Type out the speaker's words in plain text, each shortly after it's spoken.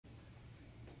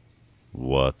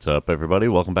What's up, everybody?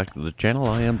 Welcome back to the channel.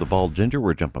 I am the Bald Ginger.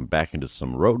 We're jumping back into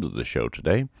some Road to the Show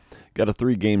today. Got a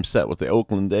 3-game set with the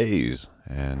Oakland A's.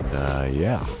 And,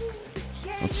 yeah.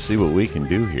 Let's see what we can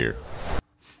do here.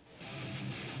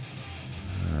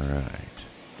 Alright.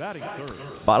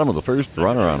 Bottom of the first,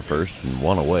 runner on first and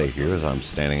one away here as I'm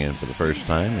standing in for the first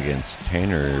time against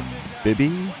Tanner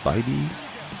Bibby.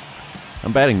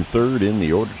 I'm batting third in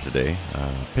the order today.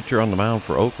 Pitcher on the mound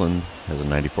for Oakland has a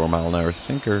 94-mile-an-hour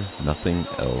sinker. Nothing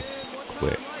else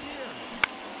quick.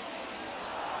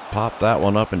 Pop that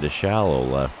one up into shallow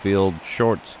left field.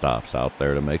 Shortstop's out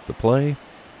there to make the play.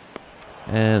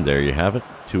 And there you have it.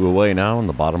 2 away now in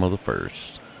the bottom of the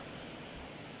first.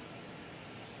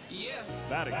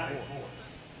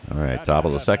 All right, top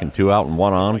of the second, 2 out and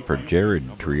 1 on for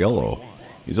Jared Triolo.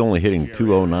 He's only hitting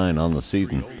 .209 on the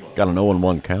season. Got an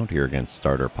 0-1 count here against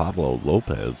starter Pablo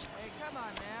Lopez.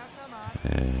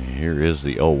 And here is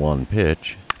the 0-1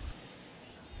 pitch.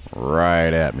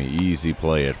 Right at me. Easy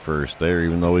play at first there,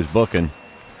 even though he's booking.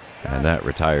 And that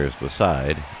retires the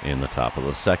side in the top of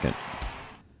the second.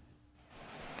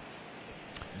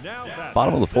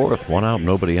 Bottom of the fourth, 1 out,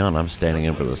 nobody on. I'm standing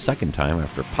in for the second time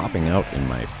after popping out in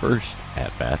my first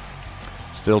at-bat.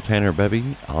 Still Tanner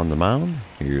Bibby on the mound.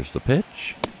 Here's the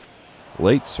pitch.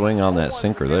 Late swing on that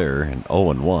sinker there, and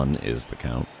 0-1 is the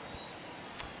count.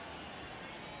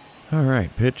 All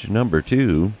right, pitch number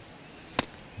 2.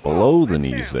 Below the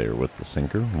knees there with the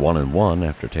sinker. 1-1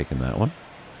 after taking that one.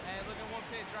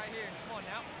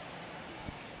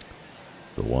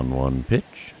 The 1-1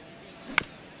 pitch.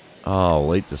 Oh,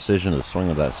 late decision to swing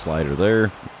of that slider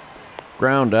there.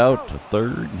 Ground out to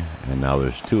third, and now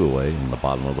there's 2 away in the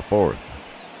bottom of the fourth.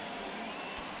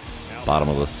 Bottom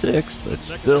of the sixth,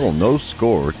 it's still no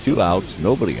score, 2 outs,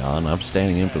 nobody on. I'm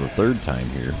standing in for the third time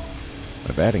here.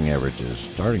 My batting average is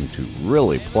starting to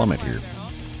really plummet here.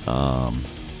 Oh,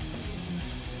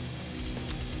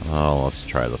 let's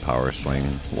try the power swing.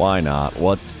 Why not?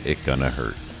 What's it gonna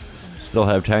hurt? Still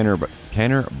have Tanner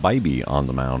Bibby on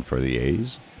the mound for the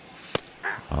A's.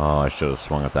 Oh, I should have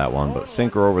swung at that one, but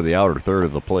sinker over the outer third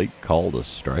of the plate, called a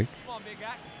strike.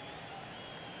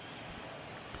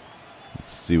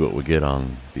 Let's see what we get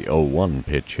on the 0-1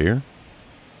 pitch here.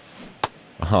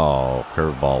 Oh,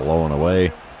 curveball low and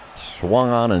away. Swung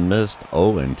on and missed.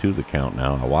 0-2 the count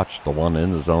now. I watched the one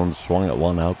in the zone, swung at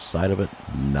one outside of it.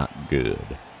 Not good.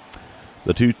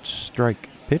 The 2-strike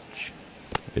pitch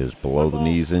is below the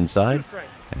knees inside,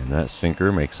 and that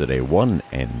sinker makes it a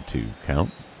 1-2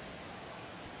 count.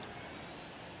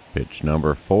 Pitch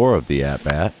number 4 of the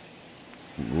at-bat.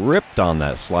 Ripped on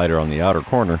that slider on the outer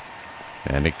corner.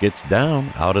 And it gets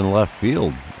down out in left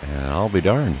field. And I'll be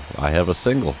darned, I have a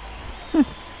single.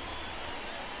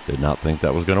 Did not think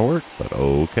that was going to work, but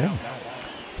okay.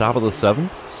 Top of the 7th.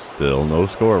 Still no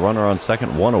score. Runner on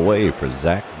second. 1 away for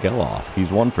Zach Geloff. He's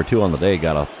 1 for 2 on the day.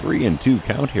 Got a 3-2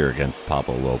 count here against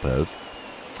Pablo Lopez.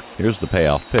 Here's the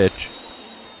payoff pitch.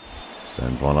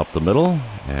 Sends one up the middle,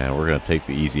 and we're going to take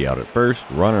the easy out at first.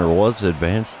 Runner was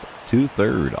advanced to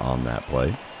third on that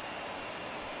play.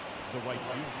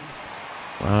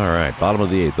 All right, bottom of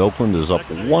the 8th. Oakland is up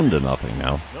 1-0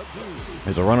 now.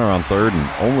 There's a runner on third and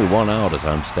only 1 out as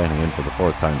I'm standing in for the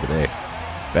 4th time today.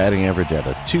 Batting average at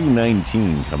a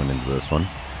 .219 coming into this one.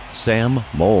 Sam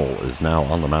Mole is now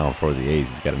on the mound for the A's.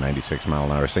 He's got a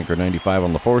 96-mile-an-hour sinker, 95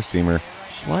 on the 4-seamer.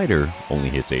 Slider only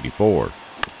hits 84.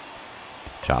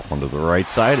 Chop one to the right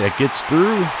side. It gets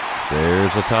through.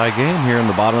 There's a tie game here in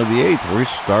the bottom of the 8th. We're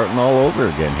starting all over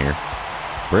again here.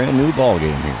 Brand new ball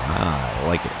game here. I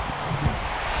like it.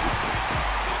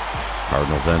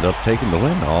 Cardinals end up taking the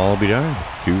win. I'll be darned.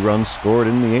 2 runs scored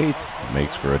in the 8th.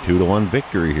 Makes for a 2-1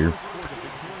 victory here.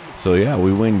 So yeah,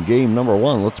 we win game number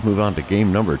 1. Let's move on to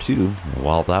game number 2. And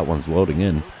while that one's loading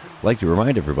in, I'd like to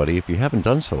remind everybody, if you haven't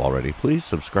done so already, please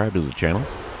subscribe to the channel.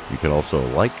 You can also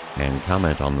like and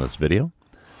comment on this video.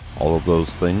 All of those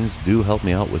things do help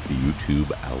me out with the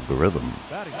YouTube algorithm.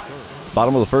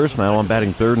 Bottom of the first now, I'm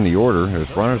batting third in the order.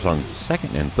 There's runners on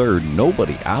second and third,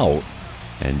 nobody out.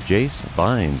 And Jace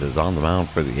Vines is on the mound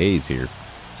for the A's here.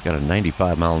 He's got a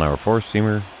 95-mile-an-hour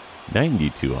 4-seamer,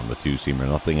 92 on the 2-seamer,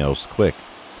 nothing else quick.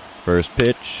 First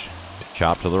pitch,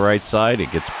 chop to the right side.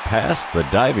 It gets past the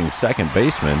diving second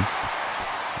baseman.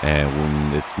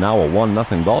 And it's now a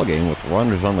 1-0 ball game with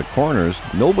runners on the corners.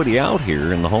 Nobody out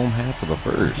here in the home half of the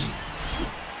first.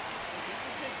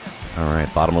 All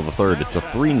right, bottom of the third. It's a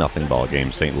 3-0 ball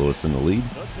game. St. Louis in the lead.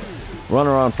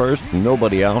 Runner on first.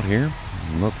 Nobody out here.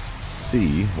 Let's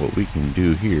see what we can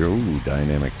do here. Ooh,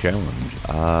 dynamic challenge.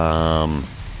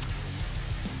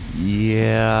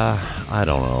 Yeah, I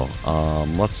don't know.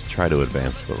 Let's try to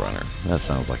advance the runner. That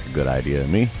sounds like a good idea to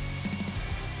me.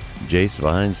 Jace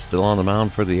Vine's still on the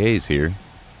mound for the A's here.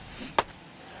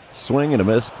 Swing and a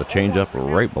miss. The changeup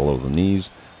right below the knees.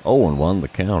 0-1 the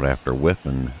count after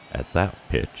whiffing at that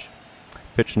pitch.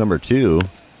 Pitch number 2.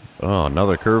 Oh,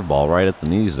 another curveball right at the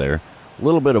knees there. A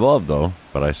little bit above though,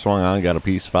 but I swung on, got a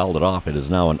piece, fouled it off. It is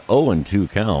now an 0-2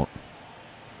 count.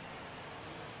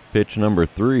 Pitch number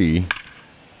 3.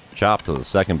 Chop to the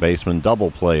second baseman.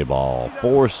 Double play ball.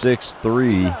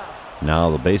 4-6-3.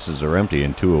 Now the bases are empty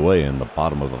and 2 away in the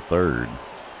bottom of the 3rd.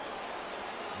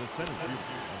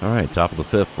 All right, top of the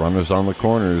 5th. Runners on the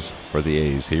corners for the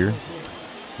A's here.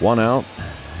 1 out.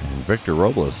 And Victor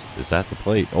Robles is at the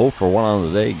plate. 0 for 1 on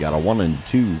the day. Got a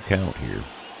 1-2 count here.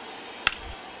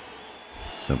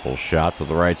 Simple shot to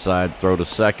the right side. Throw to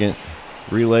second.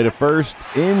 Relay to first.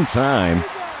 In time.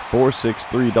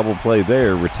 4-6-3 double play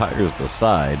there. Retires the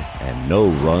side. And no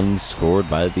runs scored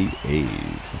by the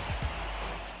A's.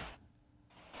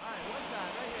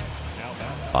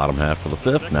 Bottom half of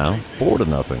the 5th now.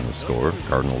 4-0 the score.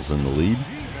 Cardinals in the lead.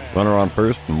 Runner on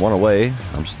first and 1 away.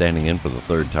 I'm standing in for the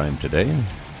 3rd time today.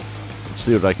 Let's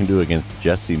see what I can do against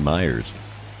Jesse Myers.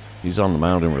 He's on the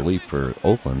mound in relief for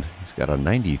Oakland. He's got a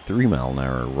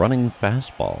 93-mile-an-hour running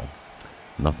fastball.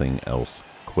 Nothing else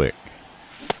quick.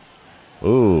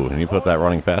 Ooh, and he put that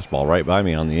running fastball right by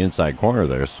me on the inside corner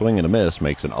there. Swing and a miss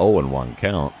makes an 0-1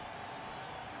 count.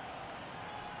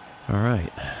 All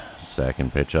right.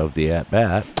 Second pitch of the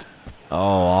at-bat. Oh,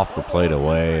 off the plate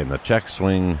away, and the check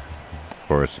swing, of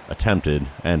course, attempted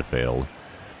and failed.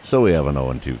 So we have an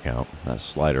 0-2 count. That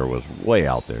slider was way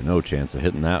out there. No chance of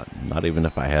hitting that, not even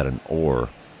if I had an oar.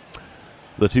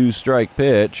 The 2-strike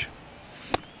pitch.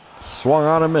 Swung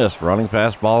on and missed. Running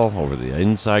fastball over the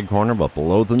inside corner, but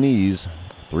below the knees.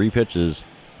 3 pitches,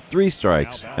 3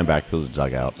 strikes, and back to the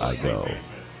dugout I go.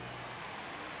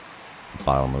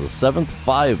 Bottom of the 7th,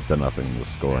 5-0 the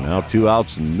score now. 2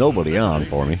 outs, nobody on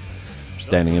for me.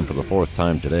 Standing in for the 4th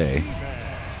time today.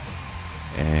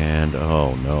 And,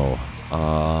 oh no.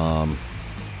 I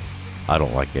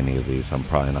don't like any of these. I'm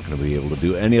probably not going to be able to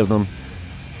do any of them.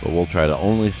 But we'll try to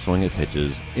only swing at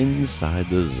pitches inside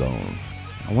the zone.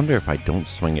 I wonder if I don't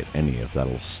swing at any, if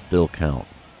that'll still count.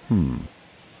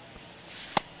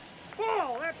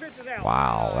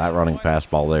 Wow, that running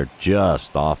fastball there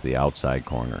just off the outside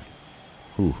corner.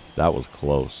 Whew, that was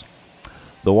close.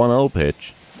 The 1-0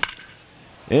 pitch.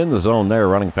 In the zone there,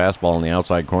 running fastball in the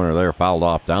outside corner there, fouled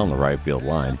off down the right field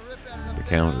line. The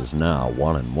count is now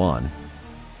 1-1.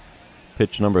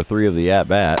 Pitch number 3 of the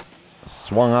at-bat.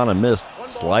 Swung on and missed.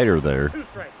 Slider there.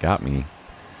 Got me.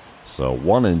 So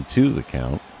 1-2 the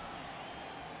count.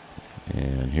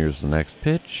 And here's the next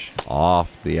pitch.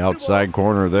 Off the outside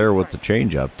corner there with the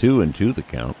changeup. 2-2 the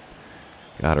count.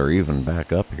 Got her even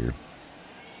back up here.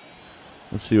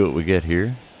 Let's see what we get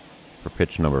here for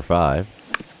pitch number 5.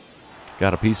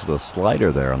 Got a piece of the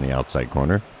slider there on the outside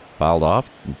corner. Fouled off.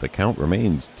 The count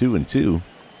remains 2-2.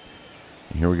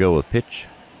 And here we go with pitch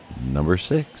number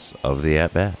 6 of the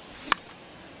at-bat.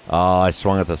 Oh, I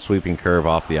swung at the sweeping curve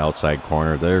off the outside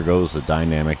corner. There goes the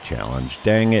dynamic challenge.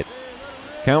 Dang it.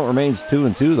 Count remains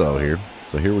 2-2 though here.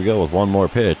 So here we go with one more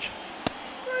pitch.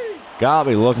 Gotta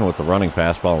be looking with the running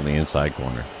fastball in the inside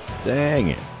corner. Dang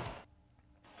it.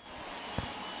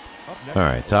 All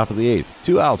right, top of the 8th.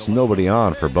 2 outs, nobody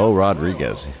on for Bo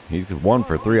Rodriguez. He's 1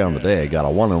 for 3 on the day. Got a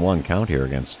 1-1 count here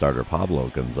against starter Pablo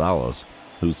Gonzalez,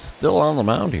 who's still on the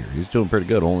mound here. He's doing pretty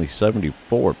good. Only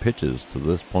 74 pitches to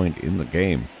this point in the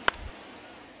game.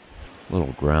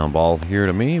 Little ground ball here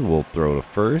to me. We'll throw to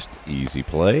first. Easy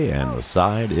play, and the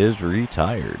side is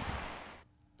retired.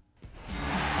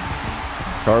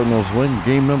 Cardinals win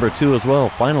game number 2 as well.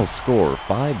 Final score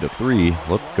 5-3.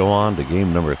 Let's go on to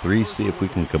game number 3. See if we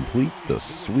can complete the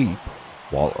sweep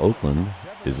while Oakland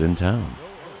is in town.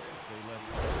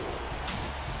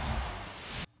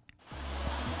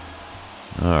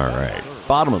 All right,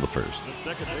 bottom of the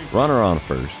 1st. Runner on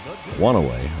first, 1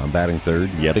 away. I'm batting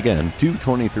 3rd yet again.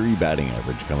 223 batting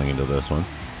average coming into this one.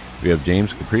 We have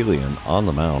James Caprillion on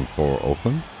the mound for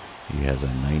Oakland. He has a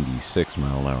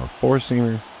 96-mile-an-hour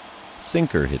four-seamer.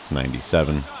 Sinker hits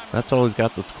 97. That's all he's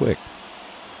got that's quick.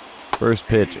 First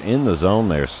pitch in the zone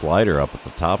there. Slider up at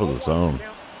the top of the zone.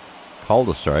 Called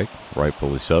a strike,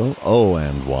 rightfully so.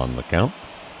 0-1 the count.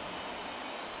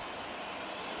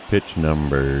 Pitch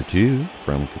number 2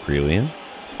 from Caprillion.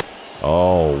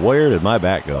 Oh, where did my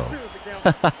bat go?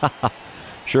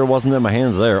 Sure wasn't in my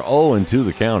hands there. 0-2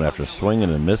 the count after swinging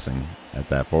and missing at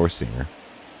that four-seamer.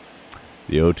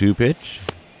 The 0-2 pitch.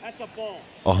 That's a ball.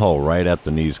 Oh, right at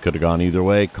the knees. Could have gone either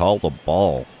way. Called a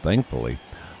ball, thankfully.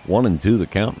 1-2 the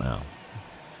count now.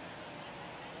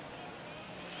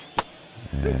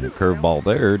 And curveball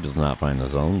there does not find the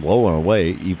zone. Low and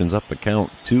away, evens up the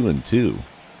count 2-2.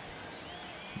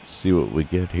 Let's see what we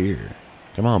get here.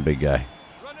 Come on, big guy.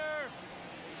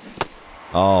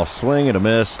 Oh, swing and a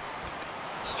miss.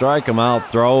 Strike him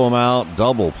out, throw him out,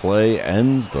 double play,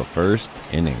 ends the first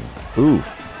inning. Ooh,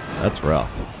 that's rough.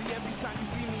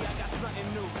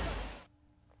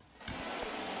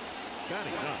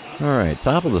 All right,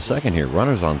 top of the second here.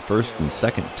 Runners on first and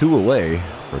second, 2 away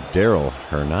for Daryl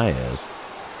Hernandez.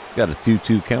 He's got a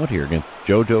 2-2 count here against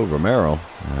JoJo Romero,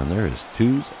 and there is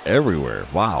 2s everywhere.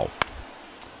 Wow.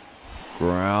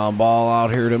 Ground ball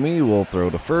out here to me. We'll throw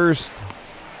to first.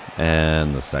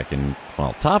 And the second,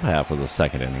 well, top half of the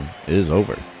second inning is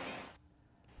over.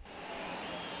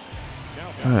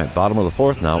 All right, bottom of the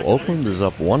fourth now. Oakland is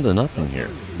up 1-0 here.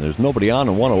 There's nobody on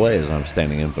and 1 away as I'm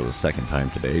standing in for the second time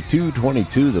today.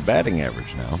 222 the batting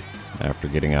average now after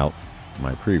getting out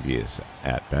my previous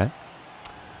at-bat.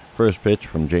 First pitch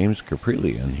from James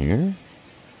Caprillion here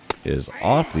is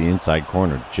off the inside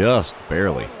corner, just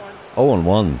barely.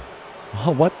 0-1.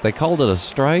 Oh, what? They called it a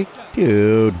strike?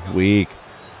 Dude, weak.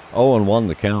 0-1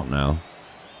 the count now.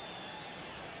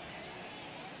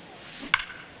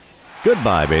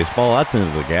 Goodbye, baseball. That's into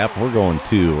the gap. We're going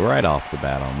 2 right off the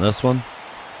bat on this one.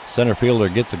 Center fielder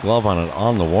gets a glove on it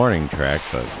on the warning track,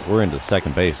 but we're into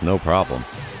second base, no problem.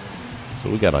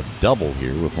 So we got a double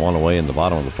here with 1 away in the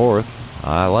bottom of the fourth.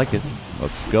 I like it.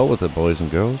 Let's go with it, boys and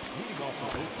girls.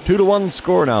 2-1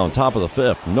 score now on top of the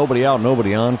fifth. Nobody out,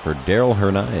 nobody on for Daryl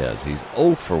Hernandez. He's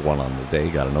 0 for 1 on the day.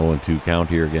 Got an 0-2 count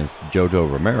here against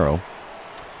JoJo Romero.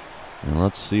 And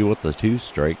let's see what the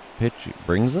 2-strike pitch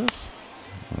brings us.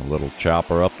 A little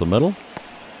chopper up the middle.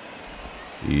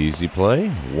 Easy play.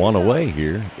 1 away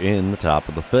here in the top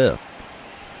of the fifth.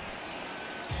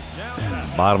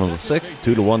 Bottom of the sixth.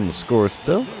 2-1 the score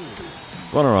still.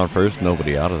 Runner on first.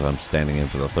 Nobody out as I'm standing in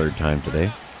for the third time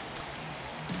today.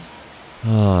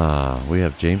 We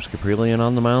have James Caprillion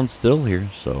on the mound still here.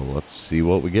 So let's see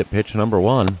what we get. Pitch number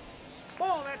 1.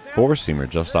 Four-seamer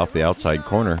just off the outside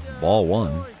corner. Ball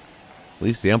 1. At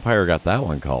least the umpire got that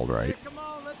one called right.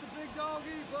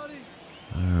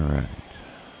 All right.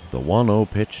 The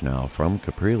 1-0 pitch now from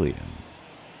Caprillion.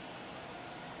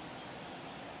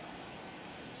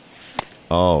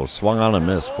 Oh, swung on and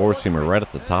missed. Four-seamer right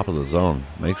at the top of the zone.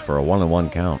 Makes for a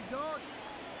 1-1 count.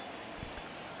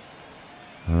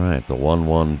 All right, the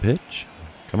 1-1 pitch.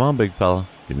 Come on, big fella.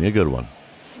 Give me a good one.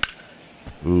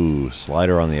 Ooh,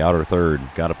 slider on the outer third.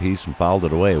 Got a piece and fouled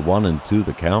it away. 1-2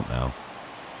 the count now.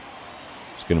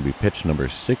 It's going to be pitch number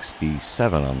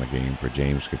 67 on the game for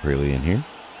James Caprillion here.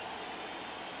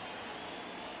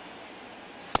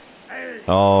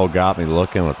 Oh, got me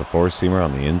looking with the four-seamer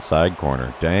on the inside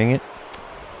corner. Dang it.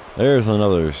 There's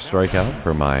another strikeout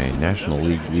for my National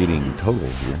League leading total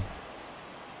here.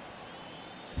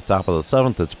 Top of the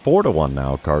seventh, it's 4-1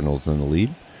 now. Cardinals in the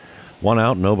lead. 1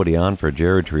 out, nobody on for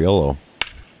Jared Triolo.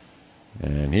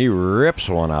 And he rips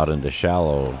one out into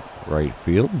shallow right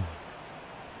field.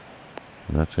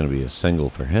 And that's going to be a single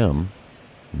for him.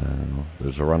 Now,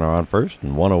 there's a runner on first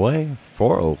and 1 away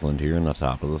for Oakland here in the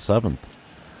top of the seventh.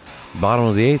 Bottom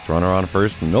of the eighth, runner on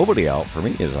first and nobody out for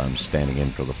me as I'm standing in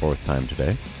for the fourth time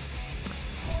today.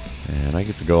 And I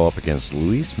get to go up against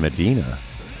Luis Medina.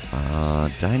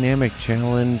 Dynamic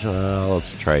challenge.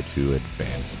 Let's try to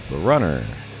advance the runner.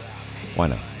 Why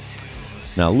not?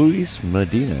 Now, Luis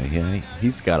Medina,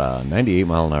 he's got a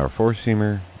 98-mile-an-hour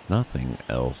four-seamer. Nothing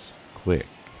else quick.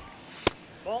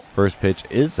 First pitch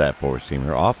is that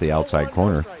four-seamer off the outside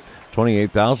corner.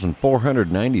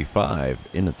 28,495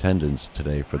 in attendance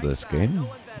today for this game.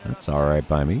 That's all right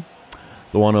by me.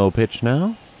 The 1-0 pitch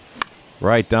now.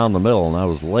 Right down the middle, and I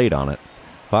was late on it.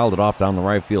 Fouled it off down the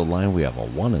right field line. We have a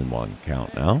 1-1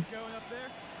 count now.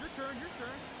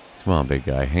 Come on, big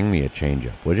guy. Hang me a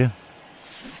changeup, would you?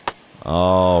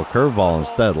 Oh, curveball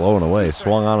instead. Low and away.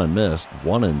 Swung on and missed.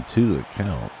 1-2 the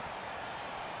count.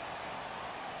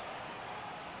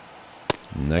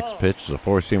 Next pitch is a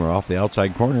four-seamer off the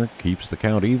outside corner. Keeps the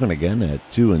count even again at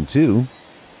 2-2.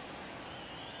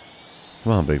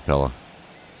 Come on, big fella.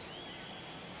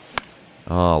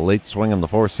 Late swing on the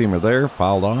four-seamer there.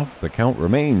 Fouled off. The count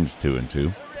remains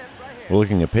 2-2. We're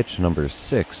looking at pitch number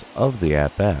 6 of the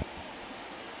at-bat.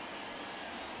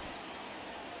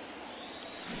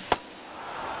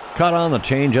 Caught on the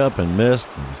changeup and missed.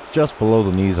 Just below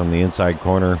the knees on the inside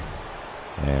corner.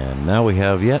 And now we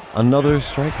have yet another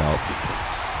strikeout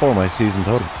for my season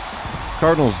total.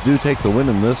 Cardinals do take the win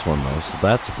in this one, though, so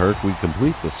that's a perk. We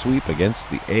complete the sweep against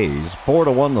the A's.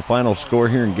 4-1 the final score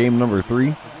here in game number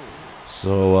 3.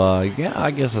 So, yeah,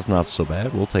 I guess it's not so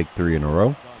bad. We'll take 3 in a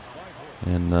row.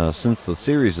 And since the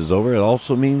series is over, it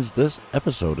also means this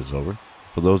episode is over.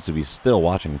 For those of you still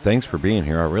watching, thanks for being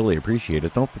here. I really appreciate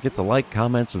it. Don't forget to like,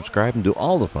 comment, subscribe, and do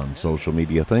all the fun social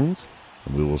media things.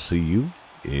 And we will see you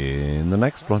in the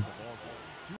next one.